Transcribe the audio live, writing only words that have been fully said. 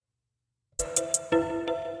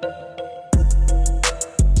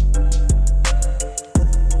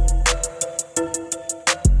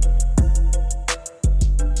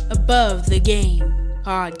Above the Game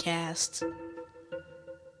podcast.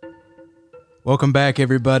 Welcome back,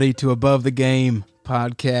 everybody, to Above the Game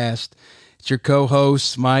podcast. It's your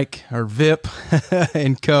co-hosts, Mike, or Vip,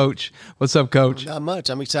 and Coach. What's up, Coach? Not much.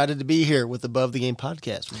 I'm excited to be here with Above the Game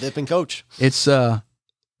podcast with Vip and Coach. It's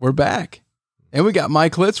we're back, and we got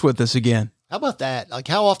Mike Litz with us again. How about that? Like,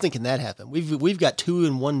 how often can that happen? We've got 2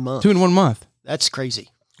 in 1 month. 2 in 1 month. That's crazy.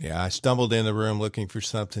 Yeah, I stumbled in the room looking for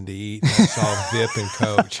something to eat, and I saw Vip and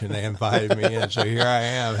Coach, and they invited me in, so here I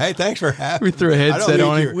am. Hey, thanks for having me. We threw a headset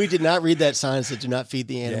on him. We did not read that sign that said, do not feed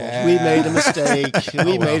the animals. Yeah. We made a mistake.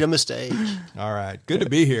 Made a mistake. All right, good to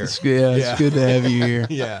be here. It's good to have you here.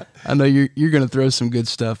 Yeah. I know you're going to throw some good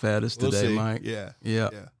stuff at us We'll today, see. Mike. Yeah.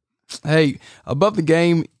 Hey, Above the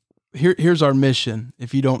Game, here's our mission.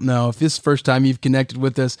 If you don't know, if this is the first time you've connected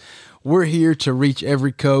with us, we're here to reach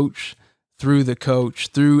every coach, through the coach,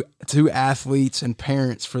 through to athletes and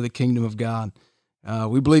parents for the kingdom of God.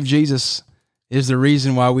 We believe Jesus is the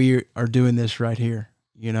reason why we are doing this right here,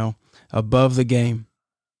 above the game.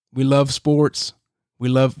 We love sports. We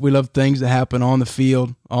love things that happen on the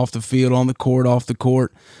field, off the field, on the court, off the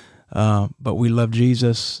court. But we love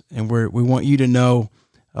Jesus, and we want you to know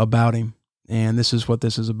about him. And this is what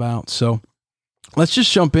this is about. So let's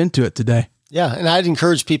just jump into it today. Yeah, and I'd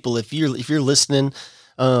encourage people, if you're listening,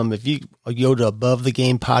 if you go to Above the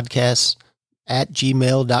Game podcast at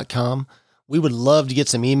gmail.com, we would love to get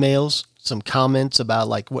some emails, some comments about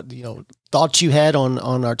like what, thoughts you had on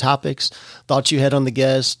our topics, thoughts you had on the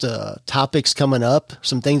guest, topics coming up,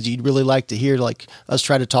 some things you'd really like to hear, like us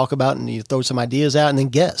try to talk about, and you throw some ideas out, and then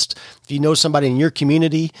guest. If you know somebody in your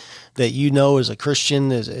community that you know is a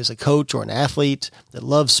Christian, as a coach or an athlete that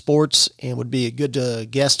loves sports and would be a good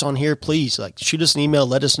guest on here, please shoot us an email,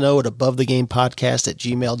 let us know at abovethegamepodcast at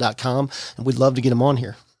gmail.com, and we'd love to get them on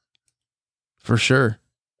here. For sure.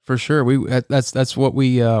 That's what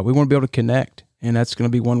we want to be able to connect. And that's going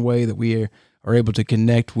to be one way that we are able to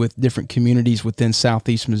connect with different communities within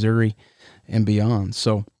Southeast Missouri and beyond.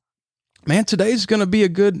 So, man, today's going to be a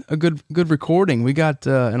good recording. We got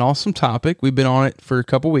an awesome topic. We've been on it for a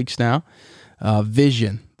couple weeks now.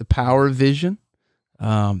 Vision, the power of vision,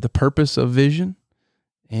 the purpose of vision,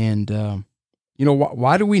 and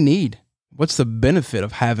why do we need? What's the benefit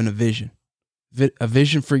of having a vision? A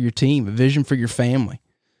vision for your team, a vision for your family,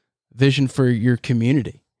 a vision for your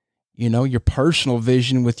community. Your personal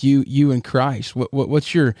vision with you and Christ.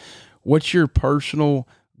 What's your personal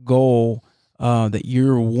goal that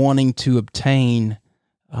you're wanting to obtain?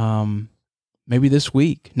 Maybe this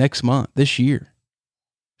week, next month, this year,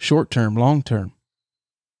 short term, long term.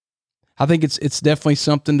 I think it's definitely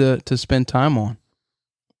something to spend time on.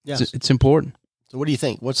 Yes, it's important. So, what do you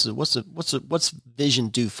think? What's vision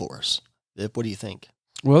do for us? What do you think?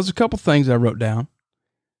 Well, there's a couple things I wrote down.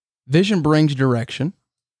 Vision brings direction.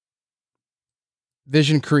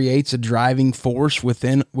 Vision creates a driving force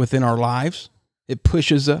within our lives. It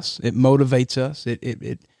pushes us. It motivates us.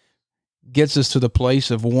 It gets us to the place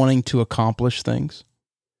of wanting to accomplish things.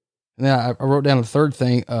 And then I wrote down a third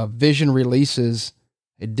thing. Vision releases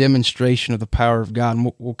a demonstration of the power of God,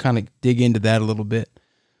 and we'll kind of dig into that a little bit.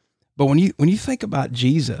 But when you think about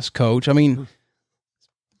Jesus, Coach, I mean,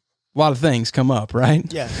 a lot of things come up, right?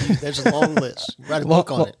 Yeah, there's a long list. Write a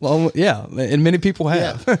book on it. Yeah, and many people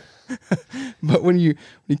have. Yeah. But when you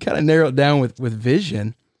kind of narrow it down with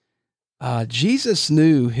vision, Jesus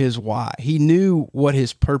knew his why. He knew what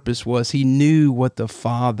his purpose was. He knew what the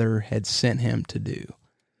Father had sent him to do.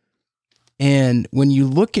 And when you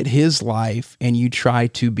look at his life and you try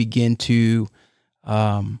to begin to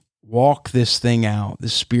walk this thing out,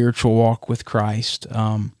 this spiritual walk with Christ,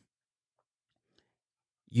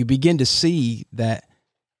 you begin to see that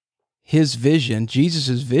his vision,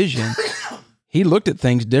 Jesus' vision, he looked at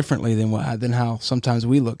things differently than how sometimes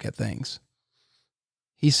we look at things.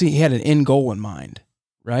 He had an end goal in mind,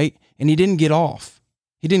 right? And he didn't get off.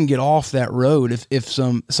 He didn't get off that road if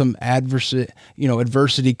some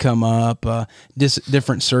adversity come up,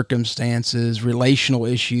 different circumstances, relational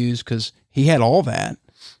issues, because he had all that.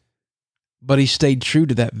 But he stayed true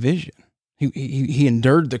to that vision. He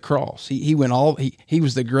endured the cross. He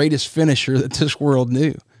was the greatest finisher that this world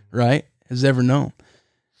knew, right? Has ever known.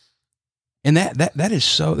 And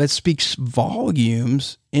that speaks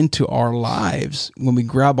volumes into our lives when we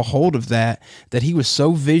grab a hold of that he was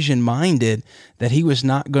so vision minded that he was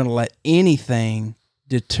not going to let anything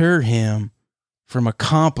deter him from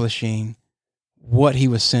accomplishing what he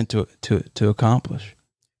was sent to accomplish.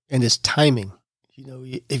 And his timing.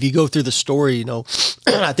 If you go through the story,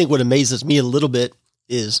 I think what amazes me a little bit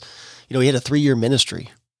is, he had a 3-year ministry,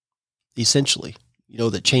 essentially,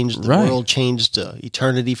 that changed the world, changed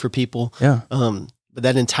eternity for people. Yeah. but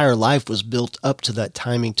that entire life was built up to that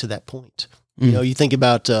timing, to that point. You know, you think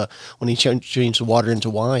about when he changed the water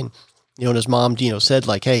into wine, you know, and his mom, you know, said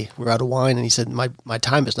like, hey, we're out of wine. And he said, my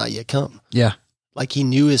time has not yet come. Yeah. Like he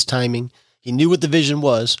knew his timing. He knew what the vision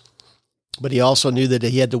was, but he also knew that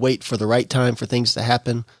he had to wait for the right time for things to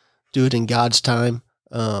happen, do it in God's time.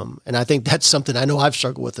 And I think that's something I know I've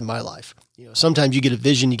struggled with in my life. You know, sometimes you get a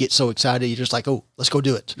vision, you get so excited, you're just like, oh, let's go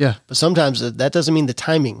do it. Yeah. But sometimes that doesn't mean the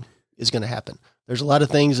timing is going to happen. There's a lot of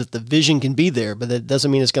things that the vision can be there, but that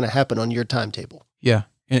doesn't mean it's going to happen on your timetable. Yeah.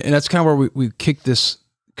 And that's kind of where we kicked this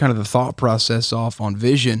kind of the thought process off on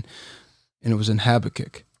vision, and it was in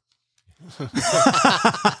Habakkuk.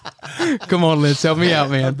 Come on, Liz, help me out,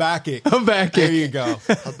 man. Habakkuk. Habakkuk. There you go.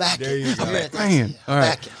 Habakkuk. There you go. Man, all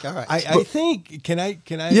right. Habakkuk. All right. I think, can I?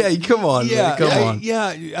 Yeah, come on, man, come on.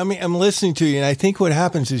 Yeah, I mean, I'm listening to you, and I think what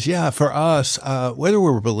happens is, for us, whether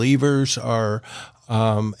we're believers or,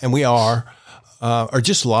 and we are, or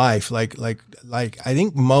just life, like I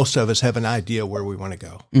think most of us have an idea where we want to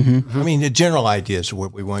go. Mm-hmm. I mean, the general ideas of where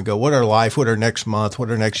we want to go, what our life, what our next month, what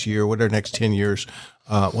our next year, what our next 10 years,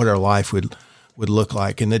 what our life would look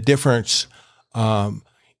like. And the difference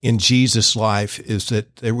in Jesus' life is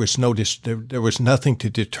that there was nothing to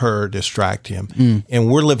distract him. And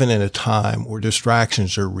we're living in a time where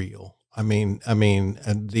distractions are real. I mean,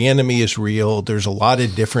 the enemy is real. There's a lot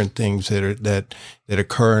of different things that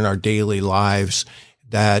occur in our daily lives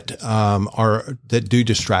that do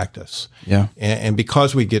distract us. Yeah. And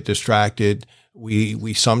because we get distracted,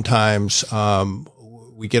 we sometimes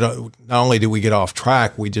we get, not only do we get off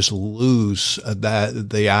track, we just lose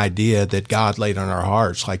the idea that God laid on our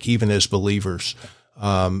hearts, like even as believers.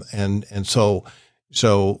 And so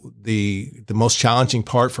the most challenging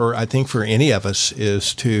part for any of us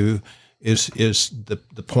is the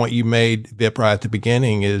point you made, Vip, right at the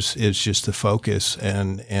beginning is just the focus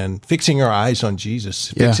and fixing our eyes on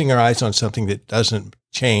Jesus, fixing our eyes on something that doesn't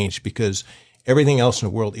change, because everything else in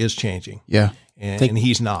the world is changing. Yeah. And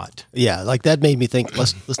he's not. Yeah. Like that made me think,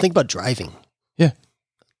 let's think about driving. Yeah.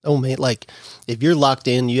 Oh man. Like if you're locked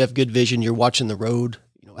in, you have good vision, you're watching the road,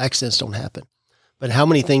 you know, accidents don't happen. But how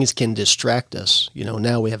many things can distract us? You know,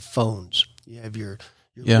 now we have phones, you have your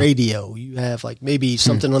radio, you have like maybe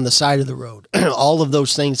something on the side of the road. All of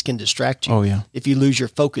those things can distract you. Oh yeah. If you lose your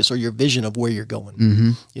focus or your vision of where you're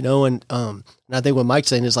going, you know, and I think what Mike's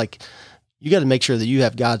saying is like, you got to make sure that you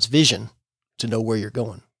have God's vision to know where you're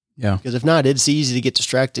going. Yeah. Because if not, it's easy to get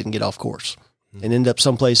distracted and get off course and end up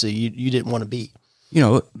someplace that you didn't want to be. You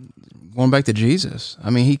know, going back to Jesus,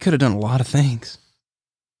 I mean, he could have done a lot of things,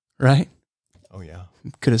 right? Oh yeah.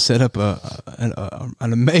 Could have set up an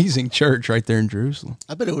amazing church right there in Jerusalem.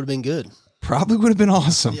 I bet it would have been good. Probably would have been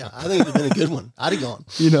awesome. Yeah, I think it would have been a good one. I'd have gone.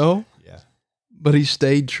 You know? Yeah. But he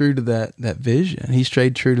stayed true to that vision. He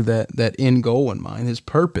stayed true to that end goal in mind, his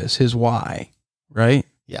purpose, his why, right?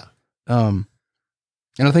 Yeah.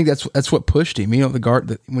 And I think that's what pushed him. You know,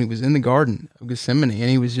 when he was in the Garden of Gethsemane, and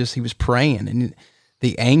he was praying, and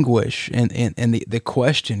the anguish and the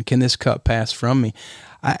question, can this cup pass from me?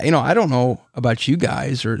 I don't know about you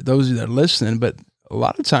guys or those that are listening, but a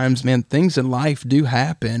lot of times, man, things in life do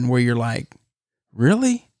happen where you're like,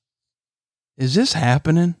 really? Is this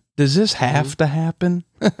happening? Does this have to happen?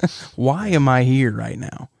 Why am I here right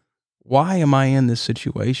now? Why am I in this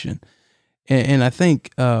situation? And I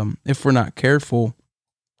think if we're not careful,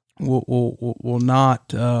 we'll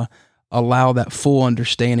not allow that full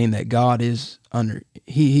understanding that God is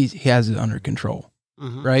he has it under control,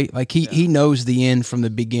 right? Like he knows the end from the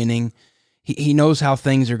beginning. He knows how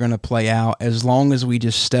things are going to play out as long as we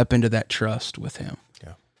just step into that trust with him.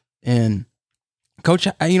 Yeah. And Coach,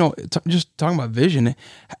 just talking about vision,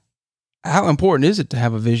 how important is it to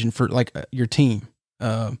have a vision for like your team?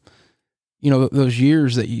 Those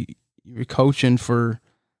years that you were coaching for,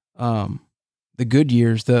 the good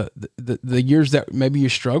years, the years that maybe you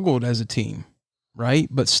struggled as a team, right?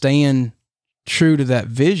 But staying true to that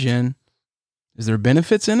vision, is there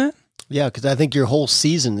benefits in it? Yeah, because I think your whole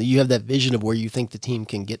season, you have that vision of where you think the team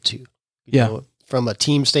can get to. You know, from a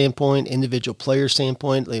team standpoint, individual player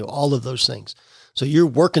standpoint, all of those things. So you're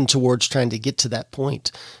working towards trying to get to that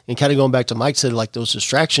point. And kind of going back to Mike said, like those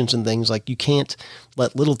distractions and things, like you can't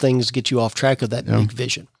let little things get you off track of that big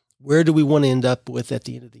vision. Where do we want to end up with at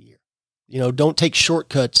the end of the year? You know, don't take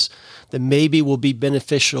shortcuts that maybe will be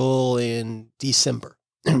beneficial in December.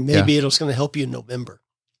 Maybe it's going to help you in November,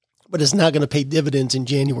 but it's not going to pay dividends in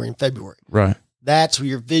January and February. Right. That's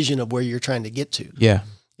your vision of where you're trying to get to. Yeah.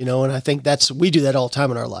 You know, and I think we do that all the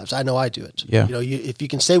time in our lives. I know I do it. Yeah. You know, if you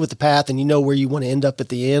can stay with the path and you know where you want to end up at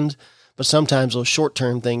the end, but sometimes those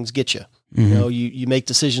short-term things get you. You know, you make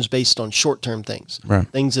decisions based on short-term things,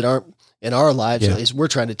 things that aren't in our lives, Yeah. as we're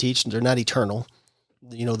trying to teach, they're not eternal.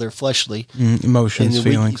 They're fleshly. Emotions, And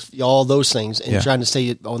feelings. all those things, and Yeah. trying to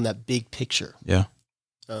stay on that big picture. Yeah.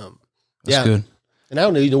 Um, That's good. And I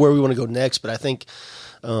don't know where we want to go next, but I think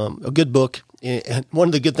a good book. And one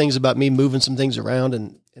of the good things about me moving some things around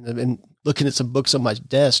and looking at some books on my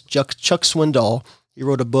desk, Chuck Swindoll, he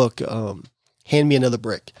wrote a book, Hand Me Another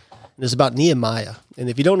Brick. And it's about Nehemiah. And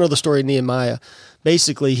if you don't know the story of Nehemiah,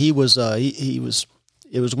 basically it was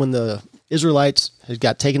when the Israelites had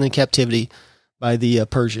got taken in captivity by the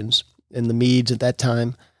Persians and the Medes at that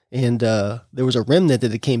time. And there was a remnant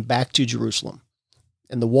that had came back to Jerusalem.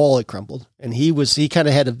 And the wall had crumbled, and he kind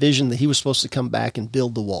of had a vision that he was supposed to come back and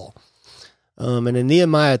build the wall. And in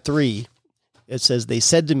Nehemiah 3, it says, "They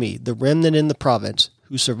said to me, the remnant in the province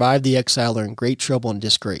who survived the exile are in great trouble and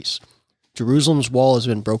disgrace. Jerusalem's wall has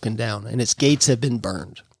been broken down, and its gates have been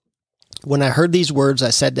burned. When I heard these words, I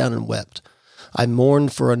sat down and wept. I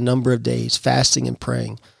mourned for a number of days, fasting and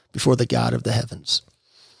praying before the God of the heavens."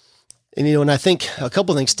 And, and I think a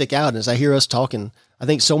couple of things stick out as I hear us talking. I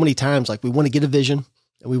think so many times, like, we want to get a vision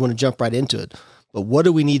and we want to jump right into it. But what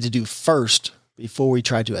do we need to do first before we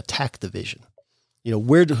try to attack the vision?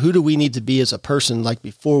 Who do we need to be as a person, like,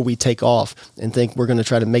 before we take off and think we're going to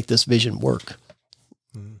try to make this vision work?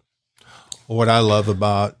 Well, what I love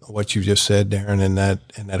about what you just said, Darren, in that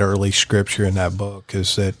early scripture in that book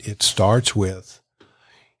is that it starts with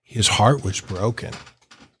his heart was broken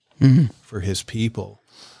for his people.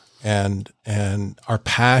 And our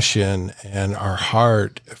passion and our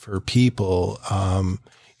heart for people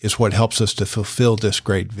is what helps us to fulfill this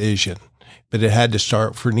great vision. But it had to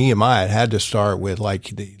start for Nehemiah. It had to start with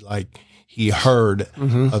like he heard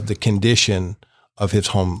of the condition of his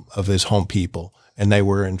home people, and they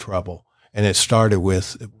were in trouble. And it started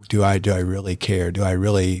with, do I really care?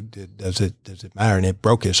 Does it matter? And it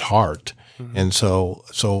broke his heart. And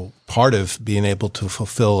so part of being able to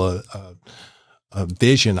fulfill a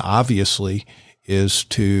vision, obviously, is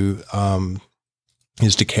to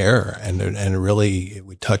care, and really it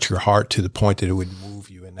would touch your heart to the point that it would move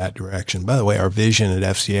you in that direction. By the way, our vision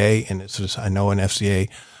at FCA, and it's just, I know in FCA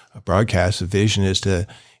broadcast, the vision is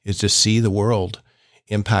to see the world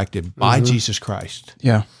impacted by Jesus Christ.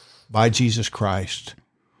 Yeah, by Jesus Christ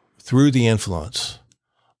through the influence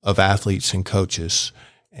of athletes and coaches,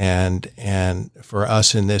 and for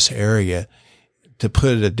us in this area. To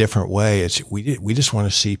put it a different way, it's we just want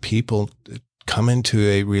to see people come into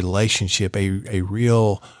a relationship, a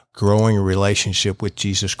real growing relationship with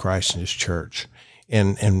Jesus Christ and His church,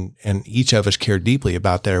 and each of us care deeply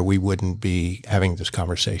about that, or we wouldn't be having this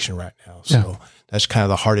conversation right now. So that's kind of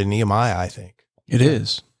the heart of Nehemiah, I think. It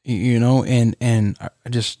is, and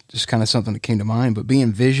just kind of something that came to mind. But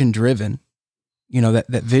being vision driven,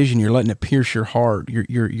 that vision, you're letting it pierce your heart.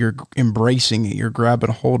 You're embracing it. You're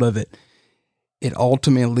grabbing a hold of it. It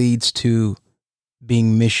ultimately leads to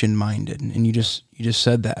being mission minded. And you just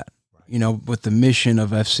said that, with the mission of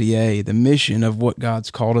FCA, the mission of what God's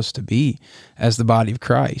called us to be as the body of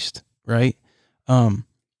Christ, right? The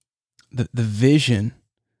vision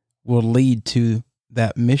will lead to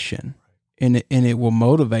that mission, and it will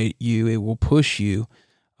motivate you. It will push you.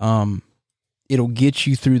 It'll get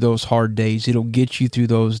you through those hard days. It'll get you through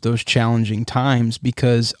those challenging times,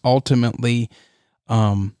 because ultimately,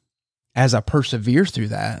 as I persevere through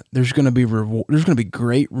that, there's going to be there's going to be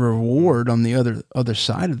great reward on the other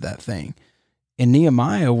side of that thing. And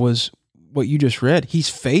Nehemiah was what you just read. He's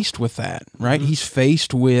faced with that, right? Mm-hmm. He's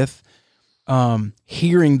faced with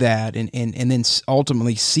hearing that and then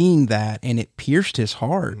ultimately seeing that, and it pierced his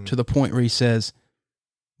heart to the point where he says,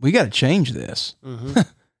 "We got to change this.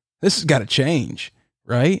 This has got to change,"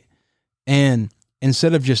 right? And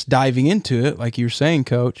instead of just diving into it, like you're saying,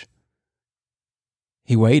 Coach,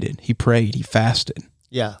 he waited, he prayed, he fasted.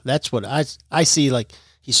 Yeah, that's what I see. Like,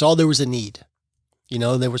 he saw there was a need.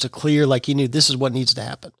 There was a clear, like, he knew this is what needs to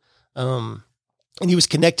happen. And he was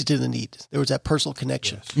connected to the need. There was that personal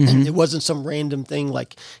connection. Yes. Mm-hmm. And it wasn't some random thing.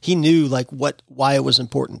 Like, he knew, like, why it was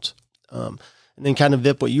important. And then kind of,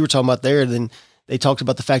 Vip, what you were talking about there, then they talked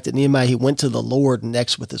about the fact that Nehemiah, he went to the Lord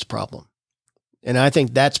next with this problem. And I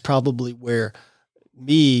think that's probably where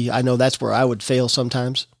I know that's where I would fail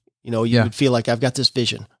sometimes. You would feel like, I've got this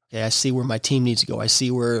vision. Okay, I see where my team needs to go. I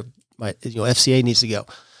see where my FCA needs to go.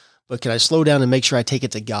 But can I slow down and make sure I take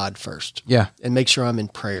it to God first? Yeah. And make sure I'm in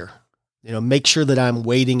prayer. Make sure that I'm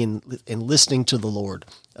waiting and listening to the Lord.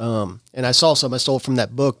 And I saw some I stole from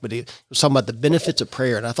that book, but it was talking about the benefits of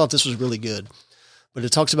prayer. And I thought this was really good. But it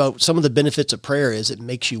talks about some of the benefits of prayer is it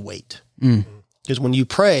makes you wait. Because when you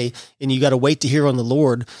pray and you got to wait to hear on the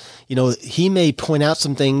Lord, he may point out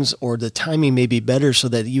some things, or the timing may be better so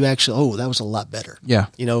that you actually, oh, that was a lot better. Yeah.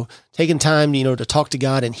 Taking time, to talk to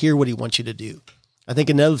God and hear what he wants you to do. I think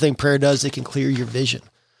another thing prayer does, it can clear your vision.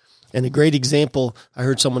 And a great example I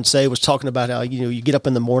heard someone say was talking about how, you get up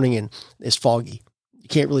in the morning and it's foggy. You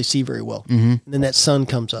can't really see very well. Mm-hmm. And then that sun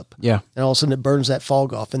comes up. Yeah. And all of a sudden it burns that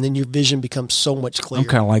fog off. And then your vision becomes so much clearer. I'm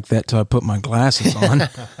kind of like that till I put my glasses on.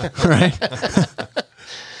 Right.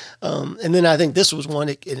 And then I think this was one,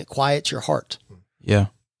 it quiets your heart. Yeah.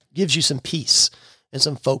 Gives you some peace and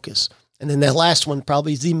some focus. And then that last one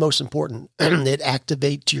probably is the most important. It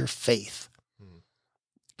activates your faith.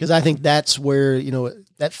 Because I think that's where,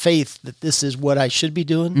 that faith that this is what I should be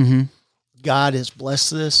doing. Mm-hmm. God has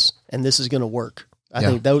blessed this and this is going to work. I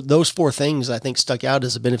think those four things I think stuck out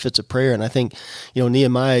as the benefits of prayer. And I think,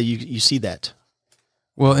 Nehemiah, you see that.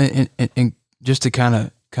 Well, and just to kind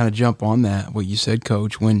of jump on that, what you said,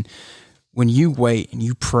 Coach, when you wait and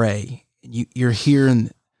you pray, and you're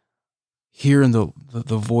hearing the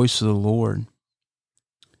voice of the Lord,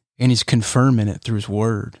 and he's confirming it through his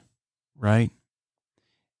word, right?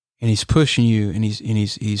 And he's pushing you, and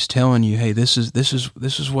he's telling you, hey, this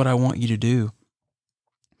is what I want you to do.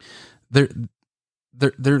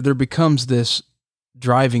 There becomes this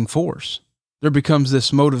driving force. There becomes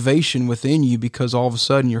this motivation within you, because all of a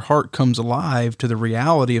sudden your heart comes alive to the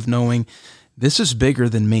reality of knowing this is bigger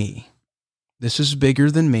than me. This is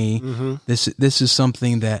bigger than me. Mm-hmm. This is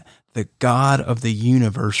something that the God of the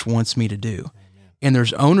universe wants me to do. Amen. And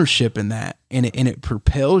there's ownership in that. And it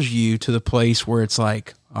propels you to the place where it's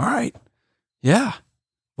like, all right, yeah,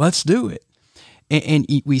 let's do it. And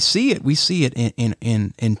we see it. We see it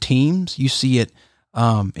in teams. You see it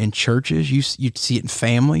in churches. You see it in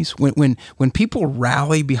families. When people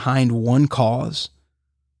rally behind one cause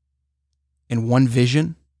and one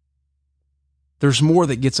vision, there's more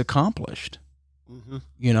that gets accomplished. Mm-hmm.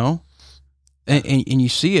 And you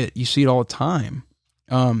see it all the time.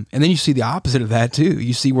 And then you see the opposite of that too.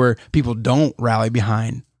 You see where people don't rally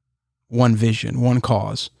behind one vision, one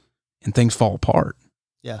cause, and things fall apart.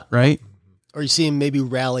 Yeah. Right? Or you see them maybe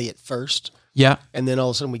rally at first. Yeah. And then all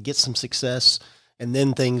of a sudden we get some success, and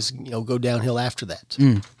then things, go downhill after that.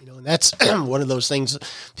 And that's one of those things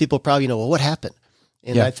people probably well, what happened?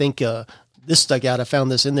 And I think this stuck out. I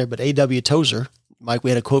found this in there, but A.W. Tozer, Mike, we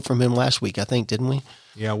had a quote from him last week, I think, didn't we?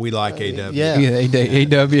 Yeah, we like A.W. Yeah,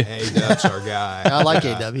 A.W. A.W.'s our guy. I like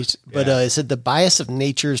A.W. But it said the bias of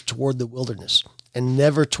nature is toward the wilderness and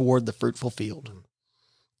never toward the fruitful field.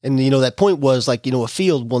 And, that point was like, a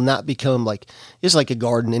field will not become it's like a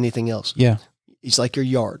garden, anything else. Yeah. It's like your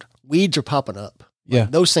yard. Weeds are popping up. Yeah.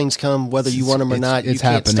 Those things come whether you want them or not. You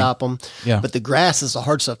can't stop them. Yeah. But the grass is the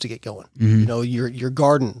hard stuff to get going. Mm-hmm. Your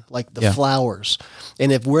garden, like the flowers.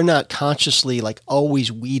 And if we're not consciously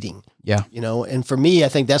always weeding, and for me, I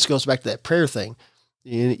think that goes back to that prayer thing.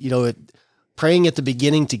 Praying at the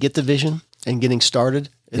beginning to get the vision and getting started.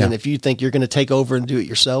 And then if you think you're going to take over and do it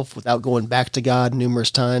yourself without going back to God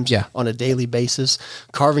numerous times on a daily basis,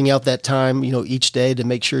 carving out that time, each day to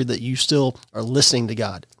make sure that you still are listening to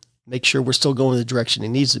God. Make sure we're still going the direction it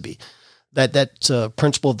needs to be. That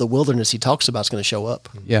principle of the wilderness he talks about is going to show up.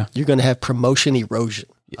 Yeah. You're going to have promotion erosion.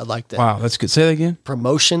 I like that. Wow, that's good. Say that again.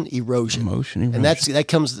 Promotion erosion. And that's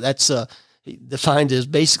defined as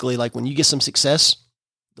basically when you get some success,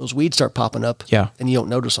 those weeds start popping up. Yeah. And you don't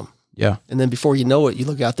notice them. Yeah. And then before you know it, you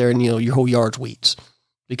look out there and, your whole yard's weeds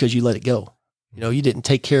because you let it go. You didn't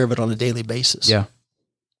take care of it on a daily basis. Yeah.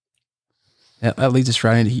 That leads us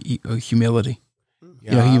right into humility.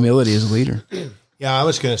 Humility as a leader. Yeah, I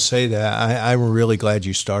was going to say that. I'm really glad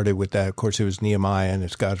you started with that. Of course, it was Nehemiah and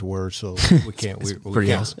it's God's word, so we can't.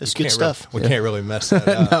 It's good stuff. We can't really mess that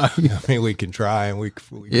up. No. I mean, we can try and we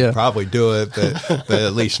can probably do it, but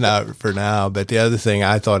at least not for now. But the other thing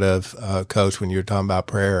I thought of, Coach, when you were talking about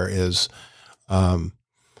prayer is,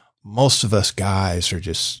 most of us guys are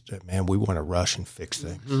just, man, we want to rush and fix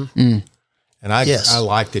things. Mm-hmm. And I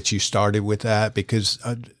like that you started with that because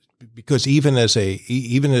even as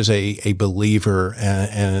a believer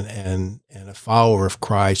and a follower of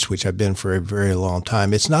Christ, which I've been for a very long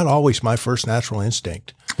time, it's not always my first natural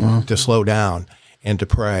instinct to slow down and to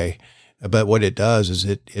pray. But what it does is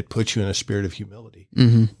it puts you in a spirit of humility.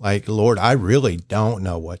 Mm-hmm. Like, Lord, I really don't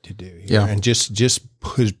know what to do here. Yeah. And just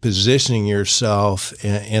positioning yourself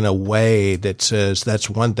in a way that says, that's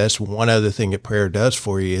one other thing that prayer does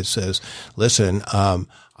for you. It says, listen,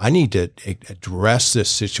 I need to address this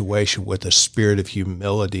situation with a spirit of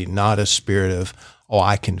humility, not a spirit of,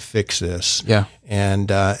 I can fix this. Yeah.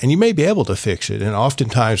 And you may be able to fix it. And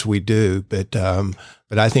oftentimes we do, but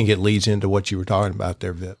I think it leads into what you were talking about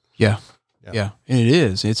there, Vip. Yeah. Yeah. And it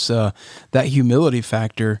is. It's that humility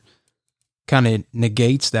factor kind of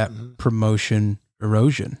negates that promotion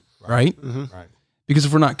erosion, right? Right. Because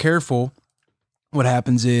if we're not careful, what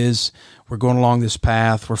happens is we're going along this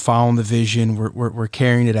path, we're following the vision, we're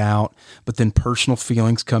carrying it out, but then personal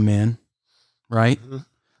feelings come in, right?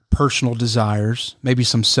 Personal desires, maybe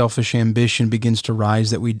some selfish ambition begins to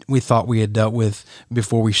rise that we thought we had dealt with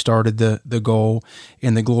before we started the goal,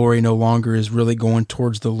 and the glory no longer is really going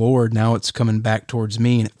towards the Lord. Now it's coming back towards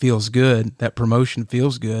me, and it feels good. That promotion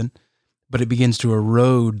feels good, but it begins to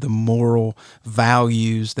erode the moral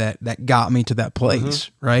values that got me to that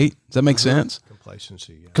place, right? Does that make sense?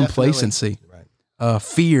 Complacency. Yeah. Complacency, Right.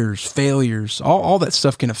 fears, failures, all that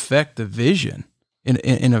stuff can affect the vision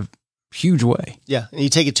in a huge way. Yeah, and you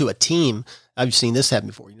take it to a team. I've seen this happen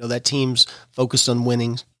before. That team's focused on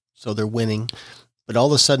winning, so they're winning. But all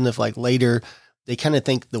of a sudden, if like later, they kind of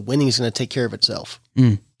think the winning is going to take care of itself.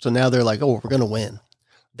 So now they're like, oh, we're going to win.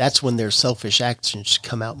 That's when their selfish actions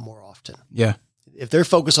come out more often. Yeah. If they're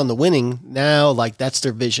focused on the winning, now like that's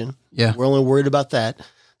their vision. Yeah. We're only worried about that.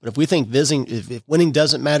 But if we think if winning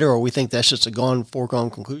doesn't matter, or we think that's just a foregone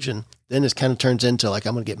conclusion, then it kind of turns into like,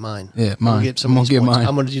 I'm going to get mine. Yeah, I'm going to get mine.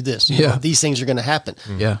 I'm going to do this. Yeah. These things are going to happen.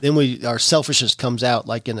 Yeah. Then our selfishness comes out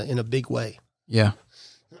like in a big way. Yeah.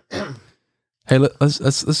 Hey, let's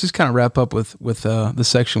just kind of wrap up with the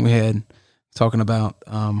section we had talking about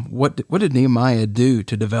what did Nehemiah do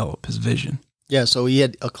to develop his vision? Yeah, so he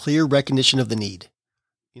had a clear recognition of the need.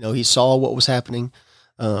 He saw what was happening.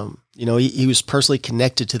 He was personally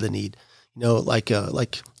connected to the need. Like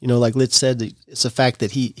Litz said, it's the fact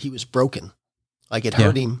that he was broken. Like it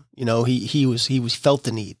hurt him. He felt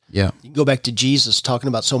the need. Yeah. You can go back to Jesus talking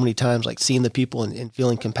about so many times, like seeing the people and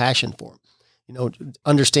feeling compassion for them.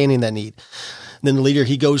 Understanding that need. And then the leader,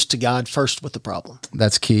 he goes to God first with the problem.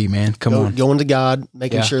 That's key, man. Come on. Going to God,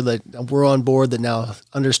 making sure that we're on board, that now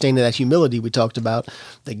understanding that humility we talked about,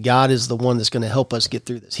 that God is the one that's going to help us get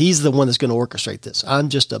through this. He's the one that's going to orchestrate this. I'm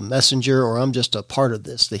just a messenger, or I'm just a part of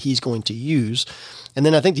this that he's going to use. And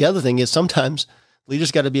then I think the other thing is sometimes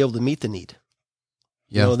leaders got to be able to meet the need.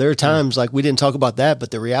 Yeah. There are times like we didn't talk about that,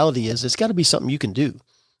 but the reality is it's got to be something you can do.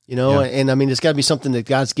 And I mean, it's got to be something that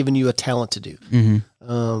God's given you a talent to do. And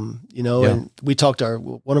we talked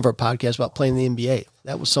one of our podcasts about playing the NBA.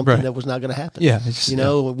 That was something that was not going to happen. Yeah.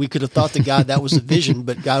 We could have thought to God that was the vision,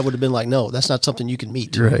 but God would have been like, no, that's not something you can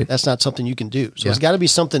meet. Right. That's not something you can do. So it's got to be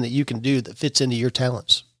something that you can do that fits into your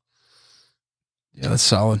talents. Yeah, that's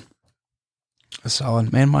solid. That's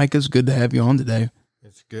solid. Man, Mike, it's good to have you on today.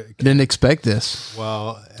 It's good. I didn't expect this.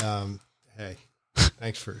 Well, hey,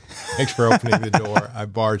 thanks for opening the door. I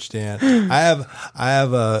barged in. I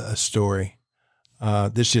have a story.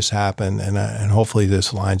 This just happened, and hopefully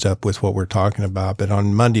this lines up with what we're talking about. But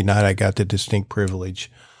on Monday night, I got the distinct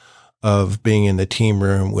privilege of being in the team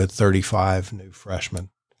room with 35 new freshman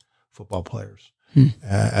football players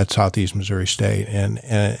at Southeast Missouri State, and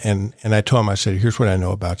I told them, I said, here's what I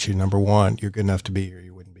know about you. Number one, you're good enough to be here.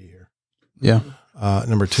 You wouldn't be here. Yeah.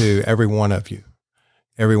 Number two, every one of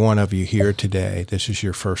you here today, this is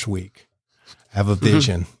your first week, have a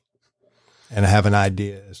vision and have an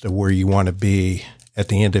idea as to where you want to be at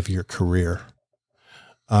the end of your career.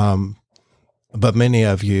 But many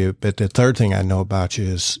of you, but the third thing I know about you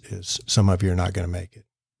is some of you are not going to make it.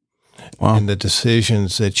 Wow. And the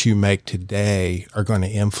decisions that you make today are going to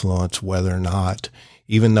influence whether or not,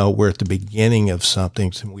 even though we're at the beginning of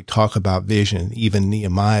something, and we talk about vision, even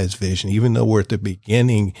Nehemiah's vision, even though we're at the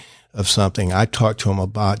beginning of something, I talk to him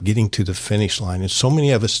about getting to the finish line. And so many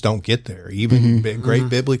of us don't get there. Even great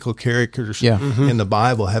biblical characters in the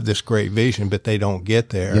Bible have this great vision, but they don't get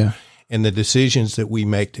there. Yeah. And the decisions that we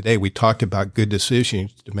make today, we talked about good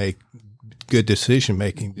decisions to make good decision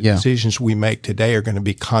making. The decisions we make today are going to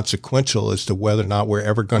be consequential as to whether or not we're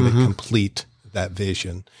ever going to complete that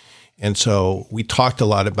vision. And so we talked a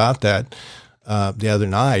lot about that the other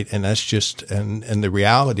night, and that's just and the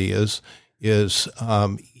reality is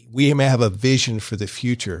we may have a vision for the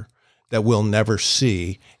future that we'll never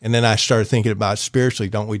see. And then I started thinking about spiritually,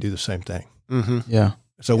 don't we do the same thing? Yeah.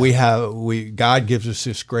 So God gives us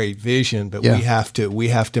this great vision, but we have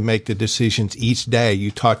to make the decisions each day.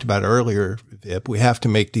 You talked about earlier, Vip, we have to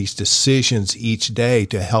make these decisions each day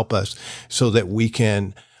to help us so that we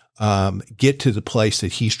can get to the place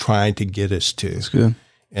that he's trying to get us to. That's good.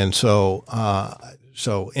 And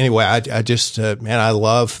so anyway, I just, man, I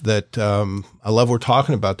love that. I love we're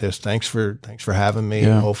talking about this. Thanks for having me. Yeah.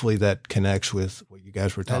 And hopefully that connects with what you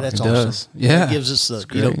guys were talking That's about. awesome. does. Yeah. It gives us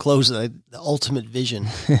the close. The ultimate vision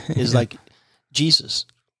is like Jesus.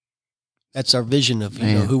 That's our vision of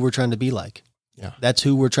who we're trying to be like. Yeah. That's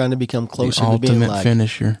who we're trying to become closer The to being ultimate like.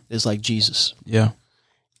 finisher. Is like Jesus. Yeah.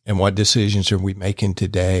 And what decisions are we making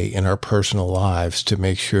today in our personal lives to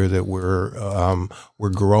make sure that we're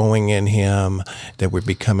growing in Him, that we're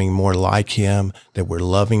becoming more like Him, that we're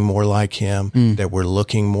loving more like Him, that we're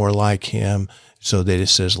looking more like Him, so that it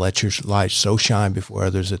says, "Let your light so shine before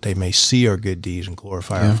others that they may see our good deeds and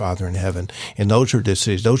glorify our Father in heaven." And those are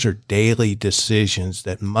decisions; those are daily decisions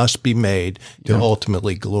that must be made to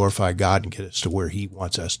ultimately glorify God and get us to where He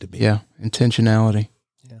wants us to be. Yeah. Intentionality.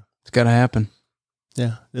 Yeah. It's got to happen.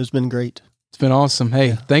 Yeah, it's been great. It's been awesome.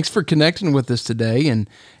 Hey, thanks for connecting with us today. And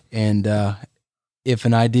if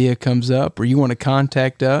an idea comes up or you want to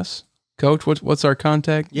contact us, Coach, what's our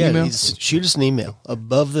contact email? Shoot us an email,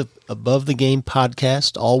 above the game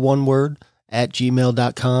podcast, all one word,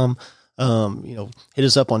 @gmail.com. Hit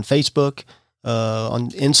us up on Facebook,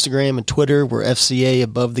 on Instagram and Twitter. We're FCA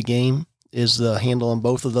Above the Game is the handle on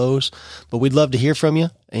both of those. But we'd love to hear from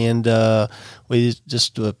you, and we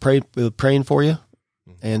just we're praying for you.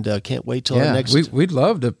 And can't wait till our next. We'd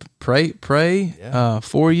love to pray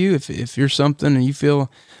for you if you're something and you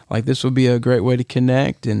feel like this would be a great way to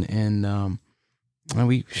connect, and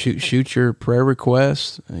we shoot your prayer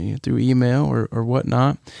requests through email or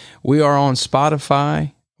whatnot. We are on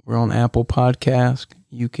Spotify. We're on Apple Podcast.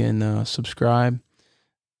 You can subscribe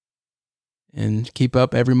and keep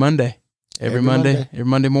up every Monday. Every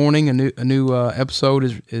Monday morning, a new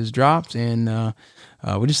episode is dropped, and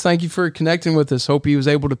we just thank you for connecting with us. Hope you was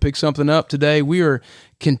able to pick something up today. We are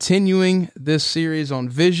continuing this series on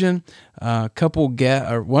vision.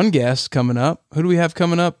 One guest coming up. Who do we have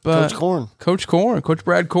coming up? Coach Corn. Coach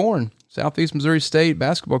Brad Corn, Southeast Missouri State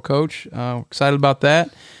basketball coach. Excited about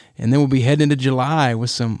that, and then we'll be heading into July with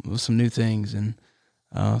some new things and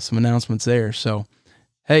some announcements there. So,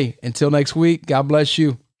 hey, until next week, God bless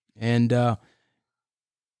you. And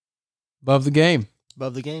above the game.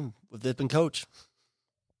 Above the Game with Vip and Coach.